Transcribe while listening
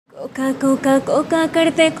Cocoa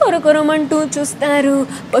కడితే కొరకొరమంటూ చూస్తారు,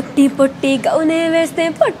 పొట్టి పొట్టి గౌనే వేస్తే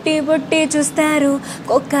పొట్టి పొట్టి చూస్తారు.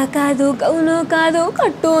 కొక్క కాదు గౌను కాదు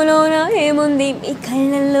కట్టులోన ఏముంది, మీ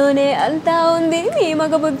కళ్ళల్లోనే అంతా ఉంది, మీ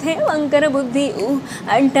మగ బుద్ధి వంకర బుద్ధి.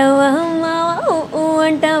 అంటావా మావా,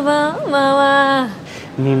 అంటావా మావా.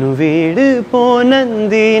 నిన్ను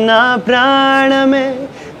వీడిపోనంది నా ప్రాణమే,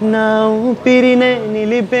 నా ఊపిరినే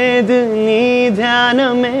నిలిపేది నీ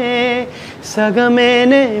ధ్యానమే.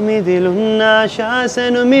 సగమేనే మిదిలున్న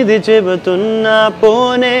శ్వాసను మిది చెబుతున్నా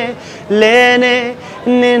పోనే లేనే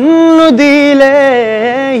నిన్ను దిలే.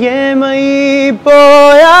 ఏమైపోయావే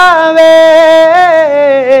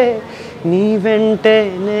నీ వెంటే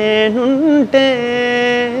నేనుంటే.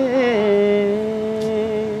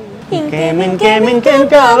 ఇంకేం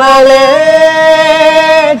కావాలే,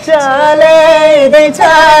 చాలే ఇదే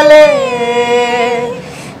చాలే,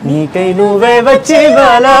 నీకై నువ్వే వచ్చి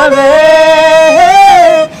వాళ్ళవే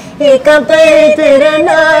ఇకపై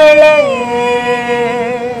తిరణాలే.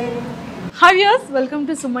 Hi viewers, welcome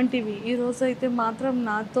to Suman TV. ఈరోజు అయితే మాత్రం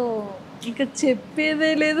నాతో ఇంకా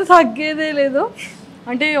చెప్పేదే లేదు, తగ్గేదే లేదు.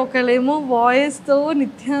 అంటే ఒకళ్ళేమో వాయిస్తో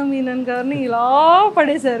నిత్య మీనన్ గారిని ఇలా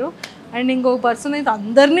పడేశారు, అండ్ ఇంకొక పర్సన్ అయితే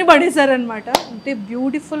అందరినీ పడేశారనమాట. అంటే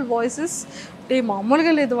బ్యూటిఫుల్ వాయిసెస్, అంటే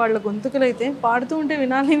మామూలుగా లేదు వాళ్ళ గొంతుకులు అయితే. పాడుతూ ఉంటే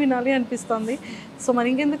వినాలి వినాలి అనిపిస్తుంది. సో మరి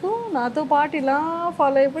ఇంకెందుకు, నాతో పాటు ఇలా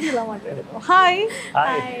ఫాలో అయిపోయి ఇలా మాట్లాడేది. హాయ్,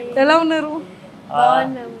 ఎలా ఉన్నారు?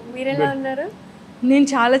 మీరు ఎలా ఉన్నారు? నేను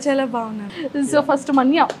చాలా చాలా బాగున్నాను. సో ఫస్ట్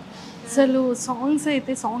మన్య, అసలు సాంగ్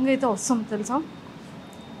అయితే వస్తాం తెలుసా.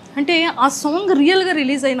 అంటే ఆ సాంగ్ రియల్గా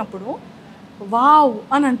రిలీజ్ అయినప్పుడు వావ్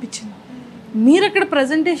అని అనిపించింది. మీరు అక్కడ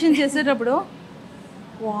ప్రజెంటేషన్ చేసేటప్పుడు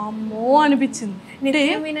వామ్మో అనిపించింది.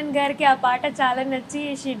 నిత్య మీనన్ గారికి ఆ పాట చాలా నచ్చి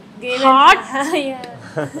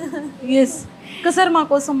ఎస్, ఒకసారి మా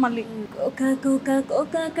కోసం మళ్ళీ.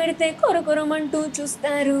 కోకా కడితే కొరకొరమంటూ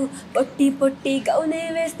చూస్తారు, పొట్టి పొట్టి గౌనే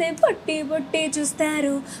వేస్తే పొట్టి పొట్టి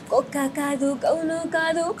చూస్తారు. కొక్క కాదు గౌను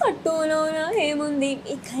కాదు కట్టులోన ఏముంది,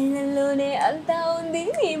 మీ కళ్ళల్లోనే అంతా ఉంది,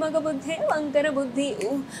 మీ మగ బుద్ధి వంకర బుద్ధి.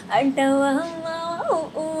 అంటావా మావా,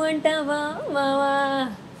 అంటావా మావా,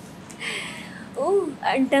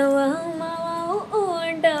 అంటావా మావా,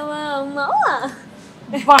 అంటావా మావా.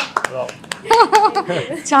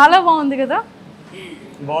 చాలా బాగుంది కదా,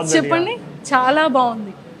 చెప్పండి. చాలా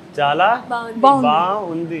బాగుంది, చాలా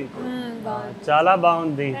బాగుంది, చాలా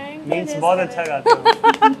బాగుంది. మీన్స్ बहुत अच्छा गाते हो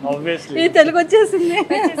obviously. ఇది తెలుగు వచ్చేసింది.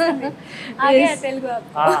 తెలుగు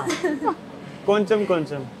కొంచెం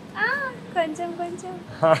కొంచెం కొంచెం కొంచెం.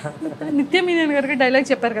 నిత్య మీనన్ గారికి డైలాగ్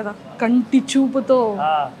చెప్పారు కదా, కంటి చూపుతో,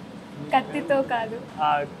 కత్తితో కాదు,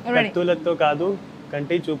 కత్తులతో కాదు,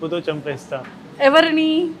 కంటి చూపుతో చంపేస్తా.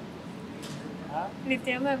 ఎవరిని?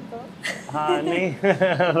 नित्या मैम को. हाँ नहीं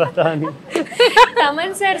बता नहीं.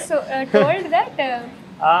 Taman sir told that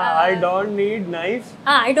I don't need knife.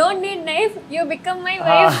 I don't need knife. You become my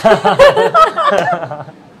wife.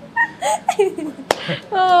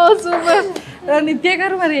 Oh super. నిత్య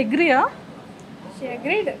గారు మరి అగ్రీయా? She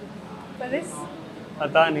agreed for this.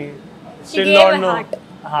 पता नहीं. Still don't know.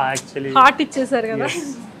 हाँ actually. హార్ట్ ఇచ్చేసారు కదా.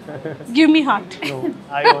 Give me heart. No,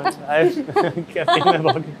 I want. I kept in my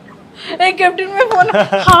pocket. Captain में phone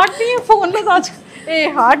heart नहीं फोन లో దాచు ఏ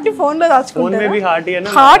हार्ट ని फोन లో దాచుకుంటారు. फोन में भी हार्ट ही है ना,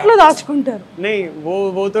 हार्ट లో దాచుకుంటారు. नहीं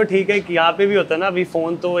वो तो ठीक है कि यहाँ पे भी होता है ना. अभी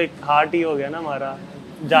फोन तो एक हार्ट ही हो गया ना हमारा,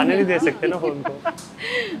 जाने नहीं दे सकते ना फोन को.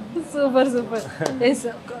 Super super. ఎస్,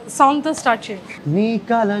 సాంగ్ తో స్టార్ట్ చేయండి. నీ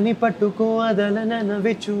కలని పట్టుకో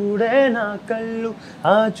అదలనవి చూడే నా కళ్ళు,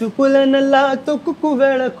 ఆ చూపులనల్లా తొక్కుకు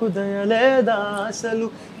వెళ్ళకు దయలేదా అసలు.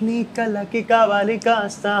 నీ కళ్ళకి కావాలి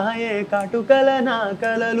కాస్త ఏ కాటుకల నా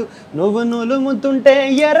కలలు, నువ్వు నులుముతుంటే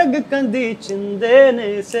ఎరగ కంది చిందేనే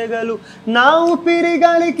సెగలు. నా ఊపిరి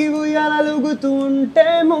గాలికి ఉయ్యాలలుగుతూ ఉంటే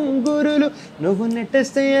ముంగురులు, నువ్వు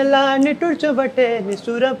నెట్టేస్తే ఎలా నిట్టుర్చబట్టే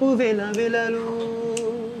నిష్ఠురపు విలవిలలు.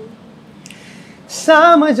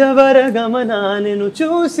 సామజవర గమన నిన్ను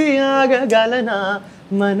చూసి ఆగగలనా,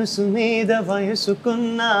 మనసు మీద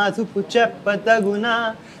వయసుకున్న అదుపు చెప్పతగునా.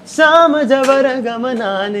 సామజవర గమన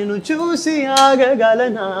నిన్ను చూసి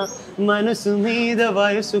ఆగగలనా, మనసు మీద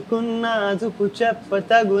వయసుకున్న అదుపు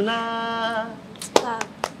చెప్పతగునా.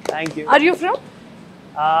 Thank you. Are you from?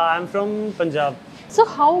 I'm from Punjab. So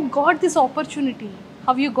how got this opportunity?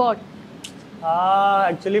 How you got?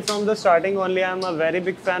 Actually from the starting only I'm a very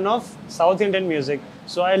big fan of South Indian music,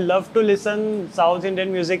 so I love to listen South Indian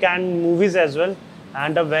music and movies as well,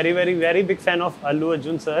 and a very very very big fan of Allu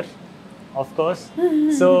Arjun sir, of course.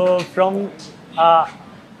 So from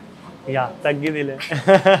yeah taggi dile.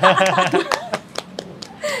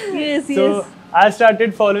 Yes, So yes. I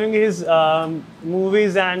started following his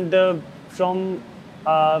movies, and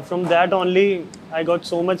from that only I got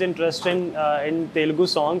so much interest in Telugu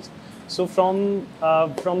songs. So from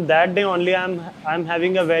that day only, I'm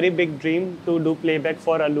having a very big dream to do playback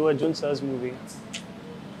for Allu Arjun sir's movie.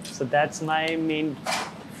 So that's my main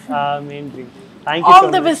dream. Thank you all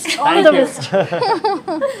so the much. Best, all Thank the you. Best.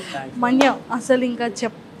 మన్య, అసలు ఇంకా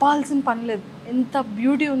చెప్పాల్సిన పని లేదు, ఎంత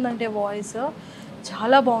beauty ఉందంటే voice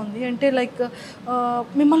చాలా బాగుంది. అంటే లైక్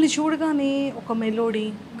మిమ్మల్ని చూడగానే ఒక మెలోడీ,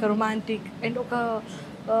 ఒక రొమాంటిక్ అండ్ ఒక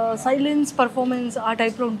సైలెన్స్ పర్ఫార్మెన్స్ ఆ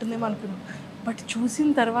టైప్లో ఉంటుందేమో అనుకున్నాం. బట్ చూసిన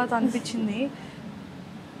తర్వాత అనిపించింది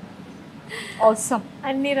ఆసమ్.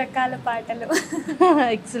 అన్ని రకాల పాటలు.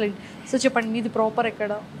 ఎక్సలెంట్. సో చెప్పండి, మీది ప్రాపర్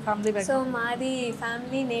ఎక్కడ, ఫ్యామిలీ బ్యాక్? సో మాది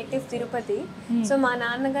ఫ్యామిలీ నేటివ్ తిరుపతి. సో మా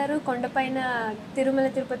నాన్నగారు కొండపైన తిరుమల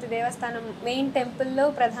తిరుపతి దేవస్థానం మెయిన్ టెంపుల్లో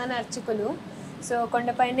ప్రధాన అర్చకులు. సో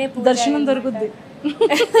కొండపైనే దర్శనం దొరుకుద్ది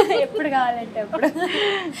ఎప్పుడు కావాలంటే అప్పుడు.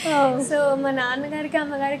 సో మా నాన్నగారికి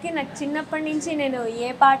అమ్మగారికి నాకు చిన్నప్పటి నుంచి నేను ఏ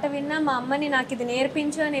పాట విన్నా మా అమ్మని నాకు ఇది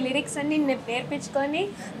నేర్పించు అని లిరిక్స్ అన్ని నేర్పించుకొని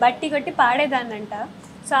బట్టి కొట్టి పాడేదాన్నంట.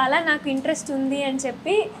 సో అలా నాకు ఇంట్రెస్ట్ ఉంది అని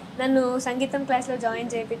చెప్పి నన్ను సంగీతం క్లాస్లో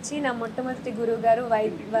జాయిన్ చేయించి నా మొట్టమొదటి గురువు గారు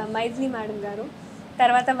మైథిలి మేడం గారు,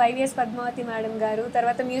 తర్వాత వైవిఎస్ పద్మావతి మేడం గారు,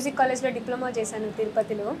 తర్వాత మ్యూజిక్ కాలేజ్లో డిప్లొమా చేశాను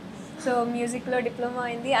తిరుపతిలో. సో మ్యూజిక్లో డిప్లొమా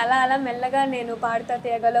అయింది. అలా అలా మెల్లగా నేను పాడుతా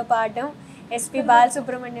తీయగలో పాడడం, ఎస్పి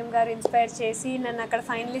బాలసుబ్రహ్మణ్యం గారు ఇన్స్పైర్ చేసి నన్ను అక్కడ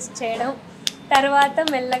ఫైనలిస్ట్ చేయడం, తర్వాత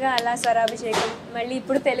మెల్లగా అలా స్వరాభిషేకం, మళ్ళీ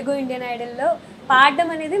ఇప్పుడు తెలుగు ఇండియన్ ఐడల్లో పాడడం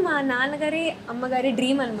అనేది మా నాన్నగారి అమ్మగారి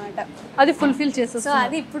డ్రీమ్ అనమాట. అది ఫుల్ఫిల్ చేస్తా. సో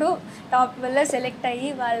అది ఇప్పుడు టాప్ వల్ల సెలెక్ట్ అయ్యి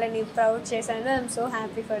వాళ్ళని ప్రౌడ్ చేశాను. I'm so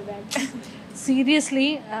happy for that. Seriously.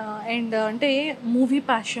 And అంటే మూవీ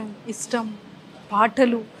ప్యాషన్, ఇష్టం,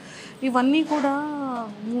 పాటలు ఇవన్నీ కూడా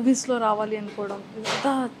మూవీస్లో రావాలి అనుకోవడం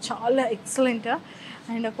ఇదంతా చాలా ఎక్సలెంట్.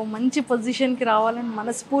 అండ్ ఒక మంచి పొజిషన్కి రావాలని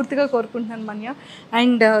మనస్ఫూర్తిగా కోరుకుంటున్నాను మన్య.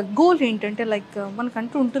 అండ్ గోల్ ఏంటంటే లైక్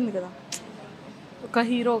మనకంటూ ఉంటుంది కదా, ఒక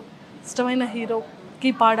హీరో ఇష్టమైన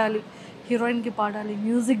హీరోకి పాడాలి, హీరోయిన్కి పాడాలి,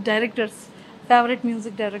 మ్యూజిక్ డైరెక్టర్స్, ఫేవరెట్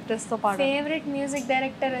మ్యూజిక్ డైరెక్టర్స్తో పాడాలి. ఫేవరెట్ మ్యూజిక్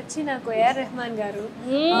డైరెక్టర్ వచ్చి నాకు ఏఆర్ రెహమాన్ గారు.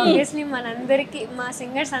 ఆబ్వియస్లీ మనందరికీ, మా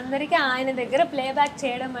సింగర్స్ అందరికీ ఆయన దగ్గర ప్లేబ్యాక్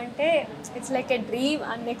చేయడం అంటే it's like a dream,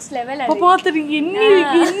 next level.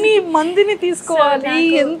 ఎన్ని మందిని తీసుకోవాలి,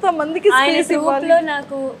 ఎంత మందికి ఆయన గ్రూప్లో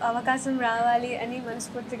నాకు అవకాశం రావాలి అని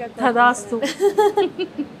మనస్ఫూర్తిగా తదాస్తు.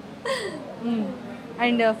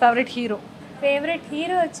 అండ్ ఫేవరెట్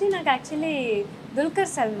హీరో వచ్చి నాకు యాక్చువల్లీ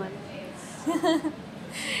దుల్కర్ సల్మాన్.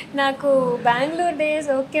 నాకు బెంగళూరు డేస్,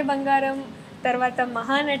 ఓకే బంగారం, తర్వాత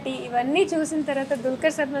మహానటి ఇవన్నీ చూసిన తర్వాత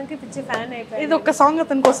దుల్కర్ సల్మాన్కి పిచ్చి ఫ్యాన్ అయిపోయింది. ఇది ఒక సాంగ్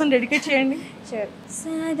అతని కోసం డెడికేట్ చేయండి. షూర్.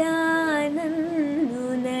 సదా నన్ను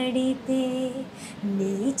నడితే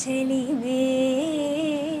నీ చెలివే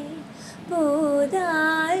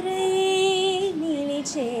పోదారై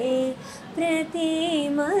నిలిచే ప్రతి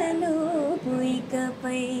మలుపు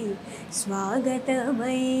ఇకపై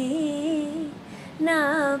స్వాగతమై నా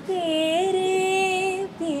పేరే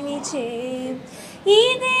పిలిచే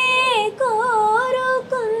ఇదే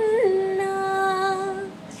కోరుకున్నా,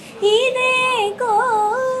 ఇదే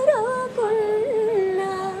కోరుకున్నా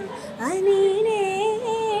అని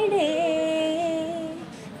నేడే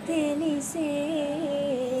తెలిసే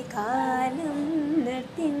కాలం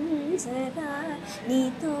నర్తించగా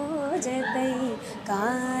నీతో జతై,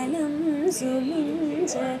 కాలం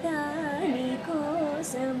సుమించగా నీ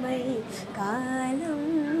కోసమై, కాలం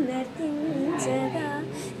నర్తించగా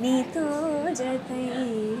నీతో జతై.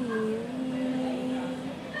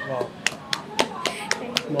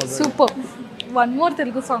 Super. One more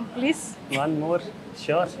Telugu song please. One more,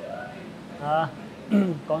 sure.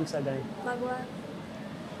 कौन सा गाएं? भगवान.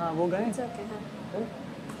 हाँ वो गाएं? ओके. हाँ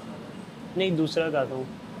नहीं दूसरा गाता हूँ.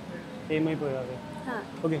 ఏమై పోయావే. हाँ.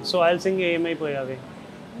 Okay, so I'll sing ఏమై పోయావే.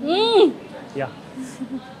 Yeah.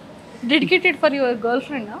 Dedicated for your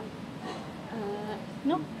girlfriend, huh?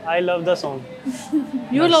 No? I love the song.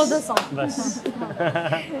 You love the song. बस.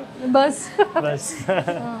 Bus. बस.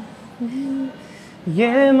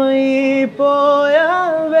 ఏమై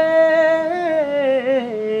పోయావే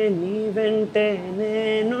నీ వెంటే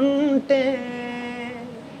నేనుంటే,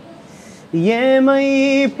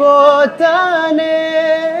 ఏమైపోతానే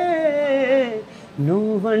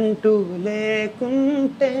నువ్వంటూ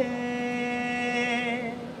లేకుంటే,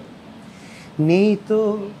 నీతో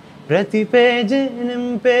ప్రతి పేజీ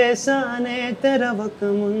నింపేసానే తెరవక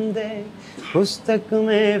ముందే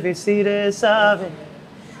పుస్తకమే విసిరేసావే,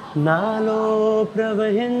 నాలో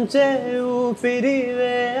ప్రవహించే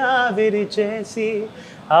ఊపిరివే ఆవిరి చేసి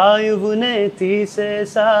ఆయువునే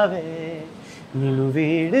తీసేసావే, నిన్ను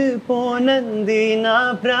వీడిపోనంది నా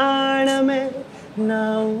ప్రాణమే, నా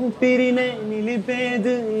ఊపిరినే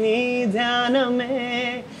నిలిపేది నీ ధ్యానమే,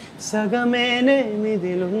 సగమేనే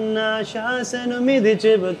మిదిలున్న శ్వాసను మిది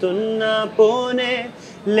చెబుతున్నా పోనే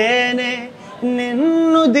లేనే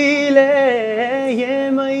నిన్ను దిలే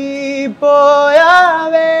ఏమైపోయావే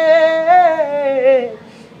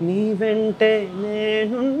నీ వెంటే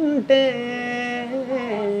నేనుంటే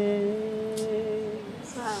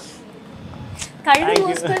కళ్ళు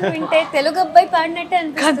మూసుకొని వింటే తెలుగు అబ్బాయి పాడినట్టే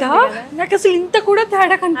అనిపిస్తుంది కదా. నాకు అసలు ఇంత కూడా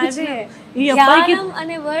తేడా కనిపించే ఈ అబ్బాయికి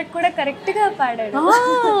అనే వర్డ్ కూడా కరెక్ట్ గా పాడాడు.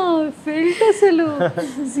 ఫెల్ట్ అసలు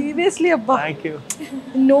సీరియస్లీ అబ్బా, thank you.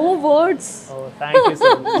 No words. Thank you so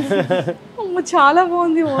much. చాలా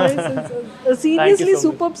బాగుంది voice. Seriously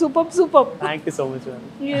super super super. Thank you so much.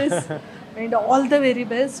 Yes, and all the very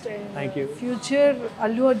best. Thank you. Future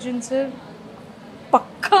Allu Arjun sir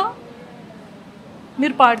పక్కా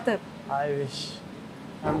మీరు పాడతారు. I wish.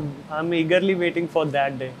 I'm eagerly waiting for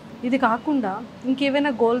that day. ఇది కాకుండా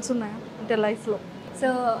ఇంకేమైనా goals ఉన్నాయా అంటే లైఫ్లో? సో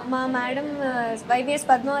మా మేడం వైవిఎస్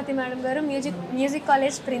పద్మావతి మేడం గారు మ్యూజిక్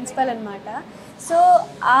కాలేజ్ ప్రిన్సిపల్ అనమాట. సో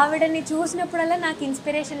ఆవిడని చూసినప్పుడల్లా నాకు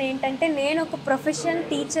ఇన్స్పిరేషన్ ఏంటంటే నేను ఒక ప్రొఫెషనల్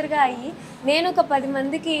టీచర్గా అయ్యి నేను ఒక 10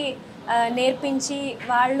 మందికి నేర్పించి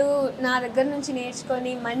వాళ్ళు నా దగ్గర నుంచి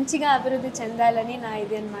నేర్చుకొని మంచిగా అభివృద్ధి చెందాలని నా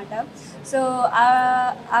ఇది అనమాట. సో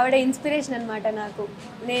ఆవిడ ఇన్స్పిరేషన్ అనమాట నాకు.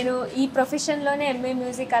 నేను ఈ ప్రొఫెషన్లోనే ఎంఏ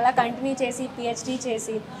మ్యూజిక్ అలా కంటిన్యూ చేసి పిహెచ్డి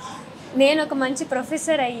చేసి నేను ఒక మంచి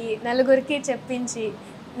ప్రొఫెసర్ అయ్యి నలుగురికి చెప్పించి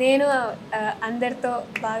నేను అందరితో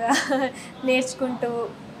బాగా నేర్చుకుంటూ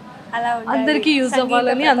అలా అందరికీ యూజ్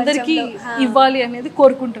అవ్వాలని అందరికీ ఇవ్వాలి అనేది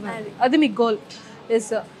కోరుకుంటున్నాను. అది మీ గోల్.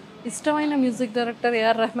 ఎస్, ఇష్టమైన మ్యూజిక్ డైరెక్టర్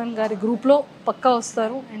ఏఆర్ రెహమాన్ గారి గ్రూప్లో పక్కా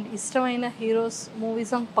వస్తారు అండ్ ఇష్టమైన హీరోస్ మూవీ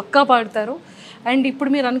సాంగ్ పక్కా పాడతారు. అండ్ ఇప్పుడు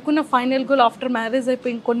మీరు అనుకున్న ఫైనల్ గోల్ ఆఫ్టర్ మ్యారేజ్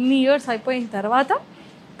అయిపోయిన కొన్ని ఇయర్స్ అయిపోయిన తర్వాత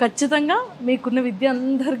ఖచ్చితంగా మీకున్న విద్య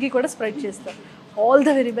అందరికీ కూడా స్ప్రెడ్ చేస్తారు. All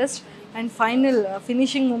the very best. And final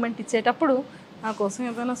finishing moment ఇచ్చేటప్పుడు నా కోసం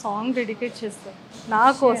ఏదైనా సాంగ్ డెడికేట్ చేస్తారు నా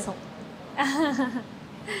కోసం.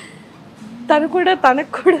 తనకు కూడా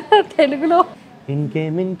తెలుగులో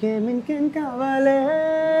ఇంకేం కావాలే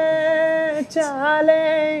చాలే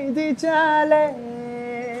ఇది చాలే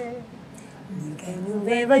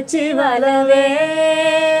నువ్వే వచ్చి వాళ్ళవే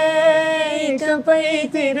ఇకపై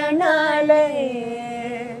తిరణాలే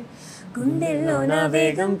గుండెల్లో నా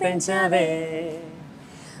వేగం పెంచావే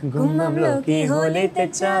గుమ్మంలోకి హోలీ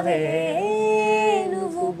తెచ్చావే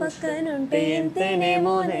నువ్వు పక్కనుంటే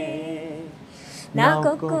ఎంతేనేమోనే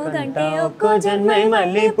నాకొక్కో గంటే ఒక్కో జన్మై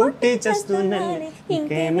మళ్ళీ పుట్టి చేస్తున్నాను.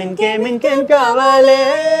 ఇంకేం కావాలే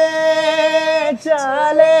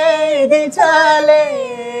చాలే ఇది చాలే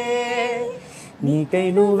నీకై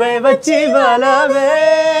నువ్వే వచ్చి వాళ్ళవే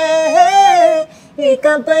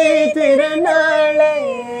ఇకపై తిరణాలే.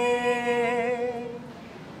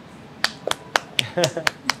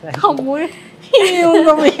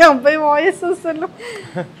 అబ్బాయి వాయిస్ అసలు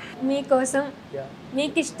మీకోసం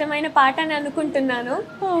మీకు ఇష్టమైన పాట అని అనుకుంటున్నాను.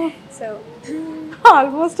 సో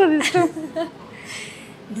ఆల్మోస్ట్ అది ఇష్టం.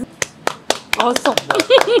 అవసరం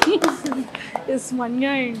yes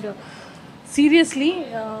మన్యా. And seriously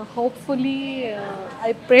hopefully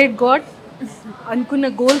I prayed God అనుకున్న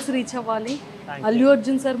గోల్స్ రీచ్ అవ్వాలి. అల్లు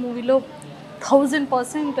అర్జున్ సార్ మూవీలో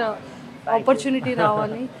 1000% ఆపర్చునిటీ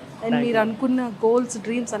రావాలి అండ్ మీరు అనుకున్న గోల్స్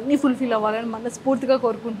డ్రీమ్స్ అన్నీ ఫుల్ఫిల్ అవ్వాలని మనస్ఫూర్తిగా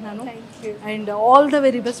కోరుకుంటున్నాను. And all the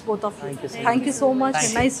very best both of you. Thank you so much.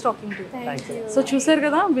 Nice talking to you. So చూసారు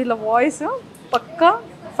కదా వీళ్ళ వాయిస్ పక్కా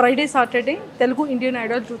Friday Saturday Telugu Indian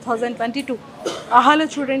Idol 2022 ఆహాలో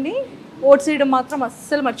చూడండి. ఓట్స్ చేయడం మాత్రం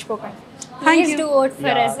అస్సలు మర్చిపోకండి. Please do vote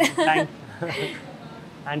for us.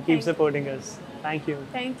 And keep supporting us. Thank you.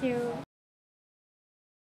 Thank you.